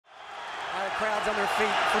crowd's on their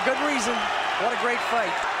feet for good reason. What a great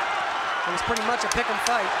fight. It was pretty much a pick 'em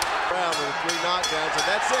fight. Round with 3 knockdowns, and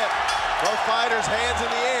that's it. Both fighters hands in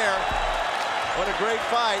the air. What a great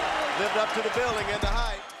fight. Lived up to the billing and the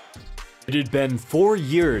hype. It had been 4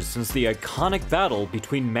 years since the iconic battle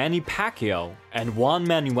between Manny Pacquiao and Juan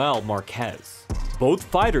Manuel Marquez. Both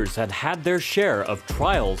fighters had had their share of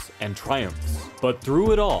trials and triumphs. But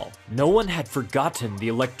through it all, no one had forgotten the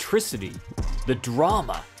electricity, the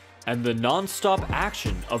drama, and the non-stop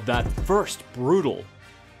action of that first brutal,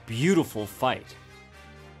 beautiful fight.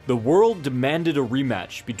 The world demanded a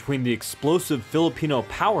rematch between the explosive Filipino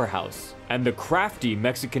powerhouse and the crafty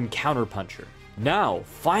Mexican counterpuncher. Now,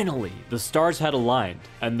 finally, the stars had aligned,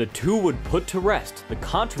 and the two would put to rest the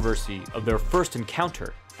controversy of their first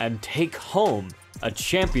encounter and take home a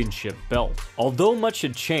championship belt. Although much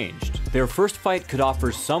had changed, their first fight could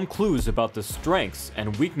offer some clues about the strengths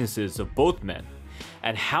and weaknesses of both men,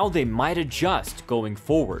 and how they might adjust going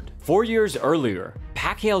forward. 4 years earlier,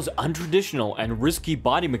 Pacquiao's untraditional and risky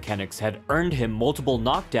body mechanics had earned him multiple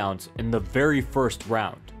knockdowns in the very first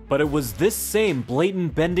round. But it was this same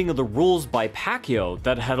blatant bending of the rules by Pacquiao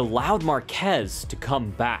that had allowed Marquez to come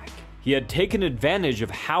back. He had taken advantage of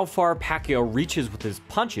how far Pacquiao reaches with his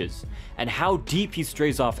punches and how deep he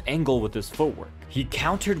strays off angle with his footwork. He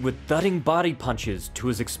countered with thudding body punches to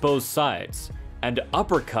his exposed sides and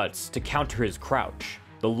uppercuts to counter his crouch.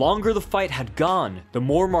 The longer the fight had gone, the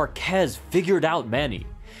more Marquez figured out Manny,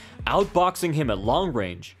 outboxing him at long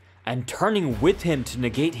range and turning with him to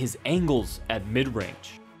negate his angles at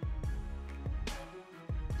mid-range.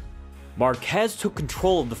 Marquez took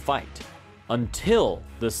control of the fight until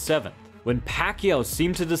the 7th, when Pacquiao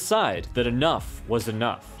seemed to decide that enough was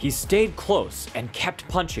enough. He stayed close and kept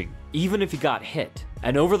punching, even if he got hit.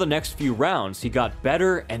 And over the next few rounds, he got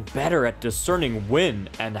better and better at discerning when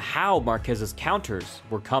and how Marquez's counters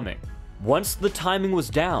were coming. Once the timing was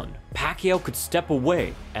down, Pacquiao could step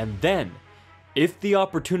away and then, if the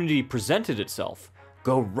opportunity presented itself,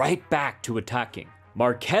 go right back to attacking.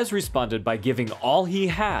 Marquez responded by giving all he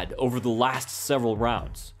had over the last several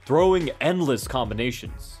rounds, throwing endless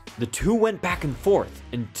combinations. The two went back and forth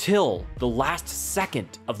until the last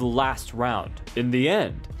second of the last round. In the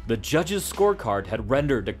end, the judges' scorecard had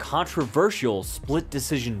rendered a controversial split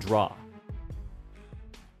decision draw.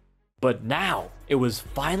 But now, it was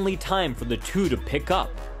finally time for the two to pick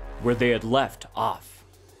up where they had left off.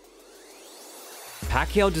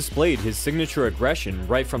 Pacquiao displayed his signature aggression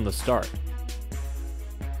right from the start.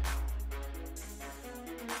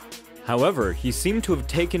 However, he seemed to have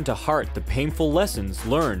taken to heart the painful lessons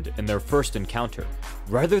learned in their first encounter.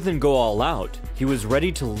 Rather than go all out, he was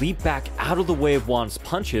ready to leap back out of the way of Juan's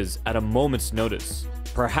punches at a moment's notice,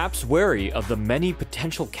 perhaps wary of the many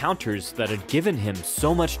potential counters that had given him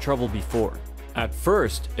so much trouble before. At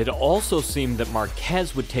first, it also seemed that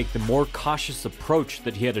Marquez would take the more cautious approach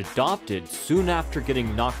that he had adopted soon after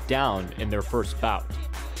getting knocked down in their first bout.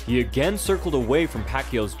 He again circled away from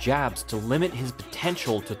Pacquiao's jabs to limit his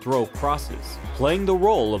potential to throw crosses, playing the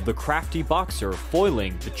role of the crafty boxer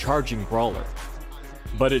foiling the charging brawler.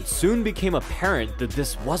 But it soon became apparent that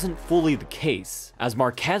this wasn't fully the case, as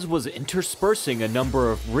Marquez was interspersing a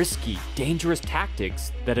number of risky, dangerous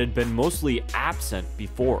tactics that had been mostly absent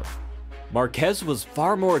before. Marquez was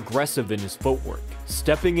far more aggressive in his footwork,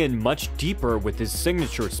 stepping in much deeper with his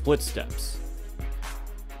signature split steps.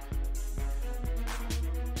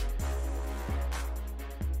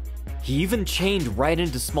 He even chained right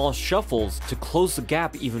into small shuffles to close the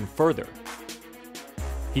gap even further.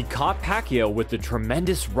 He caught Pacquiao with a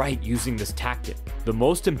tremendous right using this tactic, the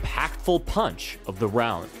most impactful punch of the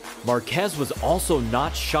round. Marquez was also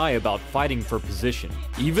not shy about fighting for position,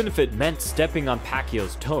 even if it meant stepping on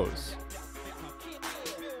Pacquiao's toes.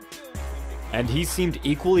 And he seemed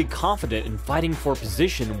equally confident in fighting for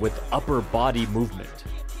position with upper body movement.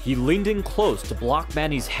 He leaned in close to block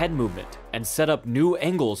Manny's head movement and set up new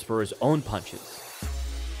angles for his own punches.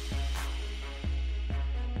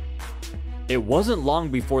 It wasn't long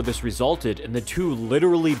before this resulted in the two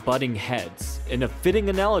literally butting heads, in a fitting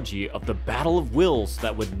analogy of the battle of wills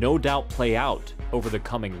that would no doubt play out over the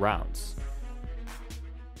coming rounds.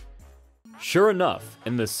 Sure enough,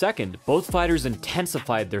 in the second, both fighters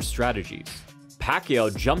intensified their strategies.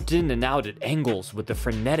 Pacquiao jumped in and out at angles with a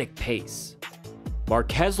frenetic pace.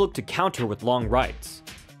 Marquez looked to counter with long rights,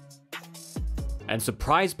 and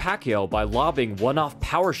surprised Pacquiao by lobbing one-off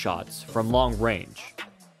power shots from long range.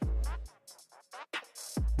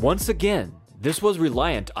 Once again, this was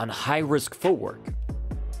reliant on high-risk footwork.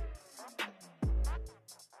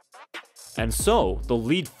 And so, the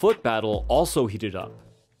lead foot battle also heated up.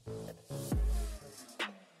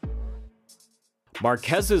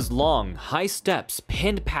 Marquez's long, high steps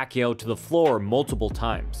pinned Pacquiao to the floor multiple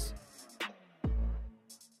times,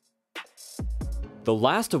 the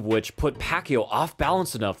last of which put Pacquiao off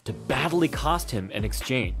balance enough to badly cost him an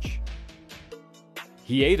exchange.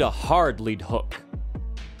 He ate a hard lead hook.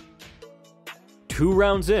 2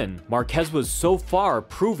 rounds in, Marquez was so far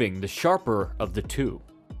proving the sharper of the two.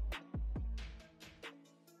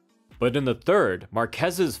 But in the third,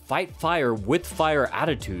 Marquez's fight fire with fire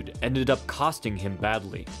attitude ended up costing him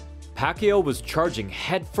badly. Pacquiao was charging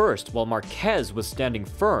head first while Marquez was standing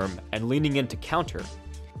firm and leaning in to counter.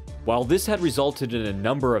 While this had resulted in a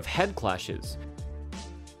number of head clashes,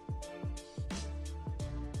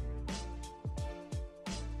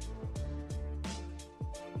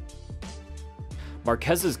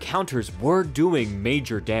 Marquez's counters were doing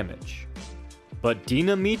major damage. But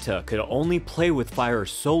Dinamita could only play with fire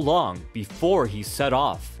so long before he set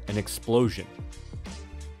off an explosion.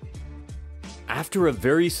 After a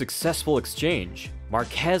very successful exchange,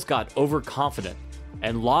 Marquez got overconfident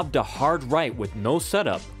and lobbed a hard right with no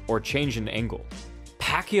setup or change in angle.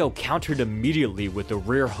 Pacquiao countered immediately with a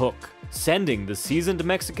rear hook, sending the seasoned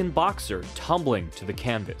Mexican boxer tumbling to the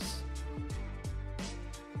canvas.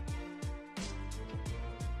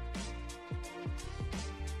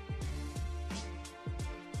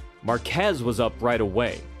 Marquez was up right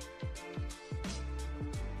away,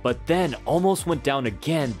 but then almost went down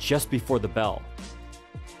again just before the bell.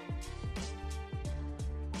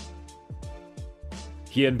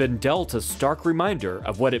 He had been dealt a stark reminder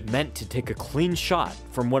of what it meant to take a clean shot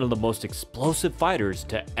from one of the most explosive fighters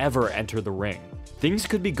to ever enter the ring. Things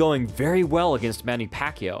could be going very well against Manny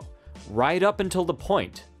Pacquiao, right up until the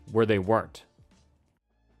point where they weren't.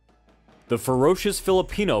 The ferocious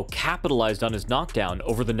Filipino capitalized on his knockdown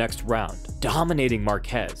over the next round, dominating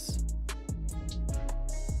Marquez.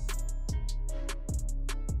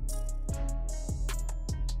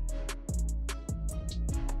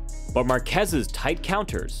 But Marquez's tight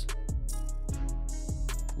counters,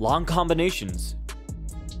 long combinations,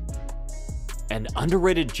 and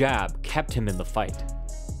underrated jab kept him in the fight.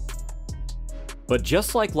 But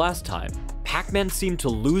just like last time, Pacman seemed to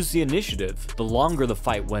lose the initiative the longer the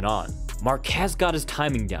fight went on. Marquez got his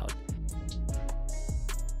timing down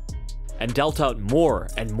and dealt out more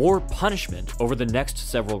and more punishment over the next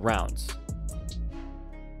several rounds.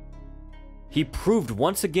 He proved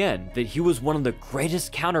once again that he was one of the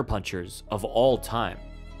greatest counterpunchers of all time.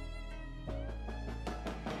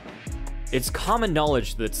 It's common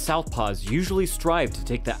knowledge that southpaws usually strive to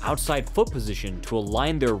take the outside foot position to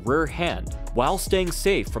align their rear hand while staying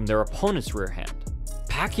safe from their opponent's rear hand.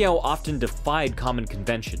 Pacquiao often defied common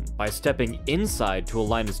convention by stepping inside to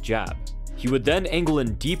align his jab. He would then angle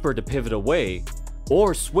in deeper to pivot away,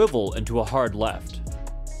 or swivel into a hard left.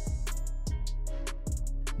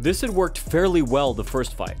 This had worked fairly well the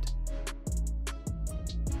first fight.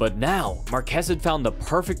 But now, Marquez had found the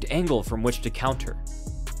perfect angle from which to counter.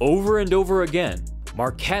 Over and over again,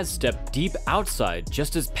 Marquez stepped deep outside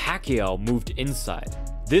just as Pacquiao moved inside.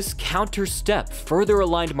 This counter step further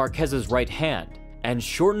aligned Marquez's right hand and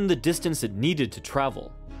shortened the distance it needed to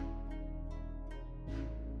travel.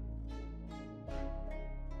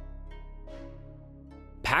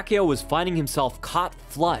 Pacquiao was finding himself caught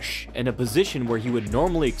flush in a position where he would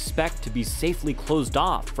normally expect to be safely closed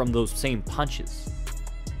off from those same punches.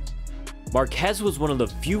 Marquez was one of the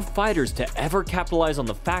few fighters to ever capitalize on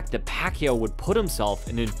the fact that Pacquiao would put himself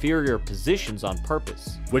in inferior positions on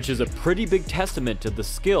purpose, which is a pretty big testament to the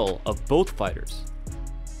skill of both fighters.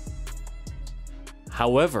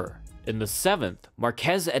 However, in the 7th,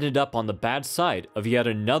 Marquez ended up on the bad side of yet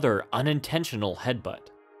another unintentional headbutt.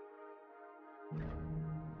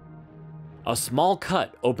 A small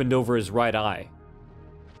cut opened over his right eye.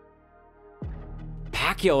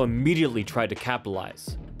 Pacquiao immediately tried to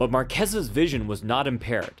capitalize, but Marquez's vision was not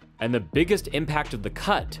impaired, and the biggest impact of the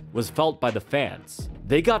cut was felt by the fans.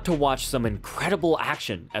 They got to watch some incredible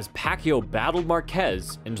action as Pacquiao battled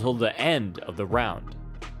Marquez until the end of the round.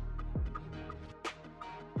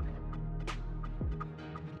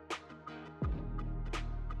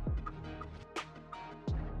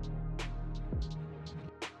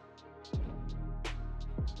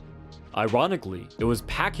 Ironically, it was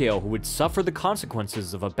Pacquiao who would suffer the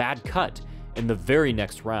consequences of a bad cut in the very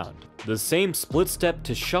next round. The same split step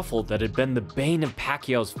to shuffle that had been the bane of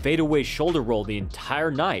Pacquiao's fadeaway shoulder roll the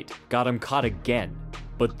entire night got him caught again.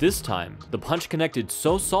 But this time, the punch connected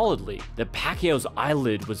so solidly that Pacquiao's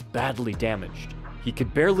eyelid was badly damaged. He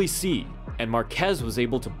could barely see, and Marquez was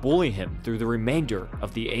able to bully him through the remainder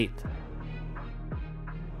of the 8th.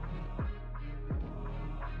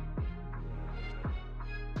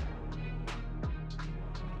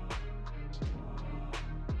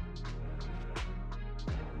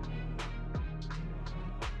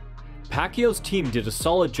 Pacquiao's team did a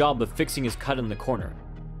solid job of fixing his cut in the corner,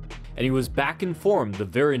 and he was back in form the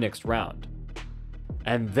very next round.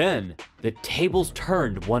 And then, the tables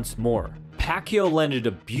turned once more. Pacquiao landed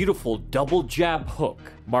a beautiful double jab hook,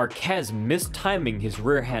 Marquez mistiming his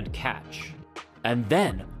rear hand catch. And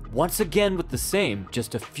then, once again with the same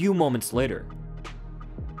just a few moments later.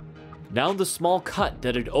 Now the small cut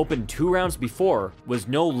that had opened 2 rounds before was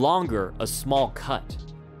no longer a small cut.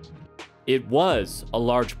 It was a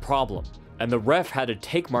large problem, and the ref had to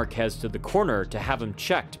take Marquez to the corner to have him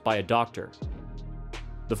checked by a doctor.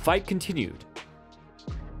 The fight continued,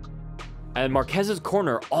 and Marquez's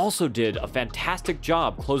corner also did a fantastic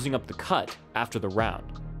job closing up the cut after the round.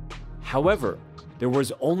 However, there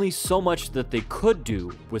was only so much that they could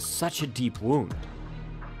do with such a deep wound.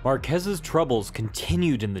 Marquez's troubles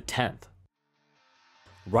continued in the 10th.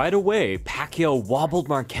 Right away, Pacquiao wobbled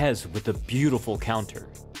Marquez with a beautiful counter.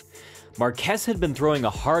 Marquez had been throwing a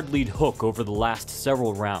hard lead hook over the last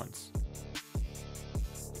several rounds.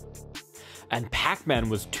 And Pacman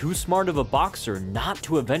was too smart of a boxer not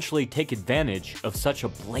to eventually take advantage of such a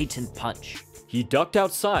blatant punch. He ducked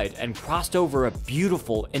outside and crossed over a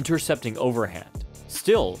beautiful intercepting overhand.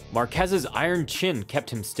 Still, Marquez's iron chin kept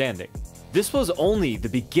him standing. This was only the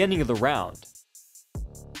beginning of the round,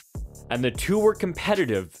 and the two were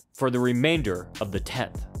competitive for the remainder of the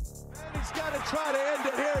 10th. And he's got to try to end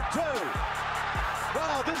it here too.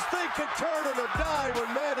 Wow, this thing could turn on a dime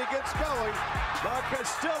when Manny gets going. Marquez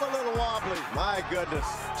still a little wobbly. My goodness,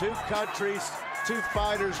 2 countries, 2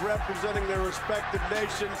 fighters representing their respective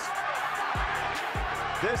nations.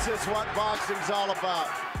 This is what boxing's all about.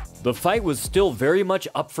 The fight was still very much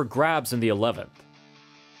up for grabs in the 11th.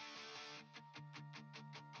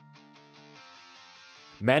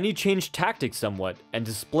 Manny changed tactics somewhat and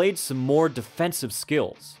displayed some more defensive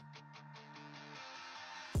skills.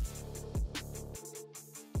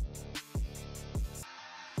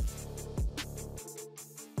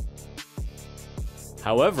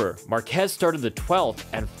 However, Marquez started the 12th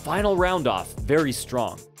and final round off very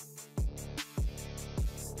strong.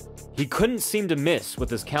 He couldn't seem to miss with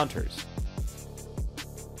his counters,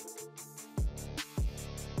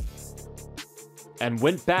 and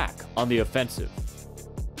went back on the offensive.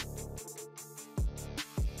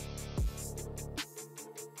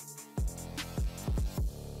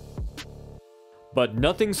 But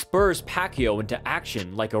nothing spurs Pacquiao into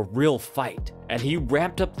action like a real fight, and he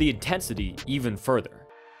ramped up the intensity even further.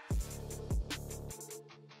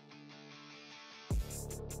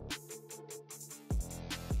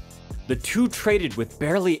 The two traded with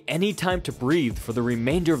barely any time to breathe for the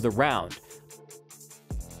remainder of the round.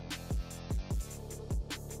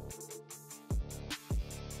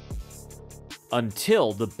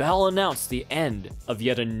 Until the bell announced the end of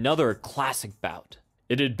yet another classic bout.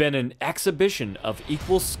 It had been an exhibition of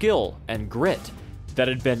equal skill and grit that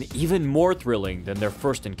had been even more thrilling than their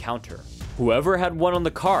first encounter. Whoever had won on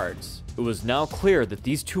the cards, it was now clear that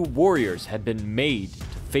these two warriors had been made to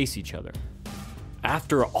face each other.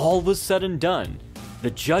 After all was said and done,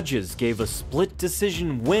 the judges gave a split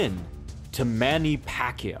decision win to Manny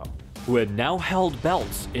Pacquiao, who had now held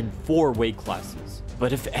belts in 4 weight classes.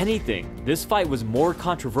 But if anything, this fight was more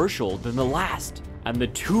controversial than the last, and the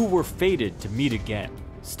two were fated to meet again.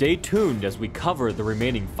 Stay tuned as we cover the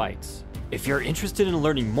remaining fights. If you're interested in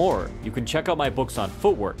learning more, you can check out my books on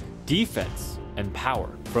footwork, defense, and power.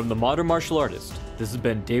 From The Modern Martial Artist, this has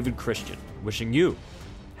been David Christian, wishing you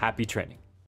happy training.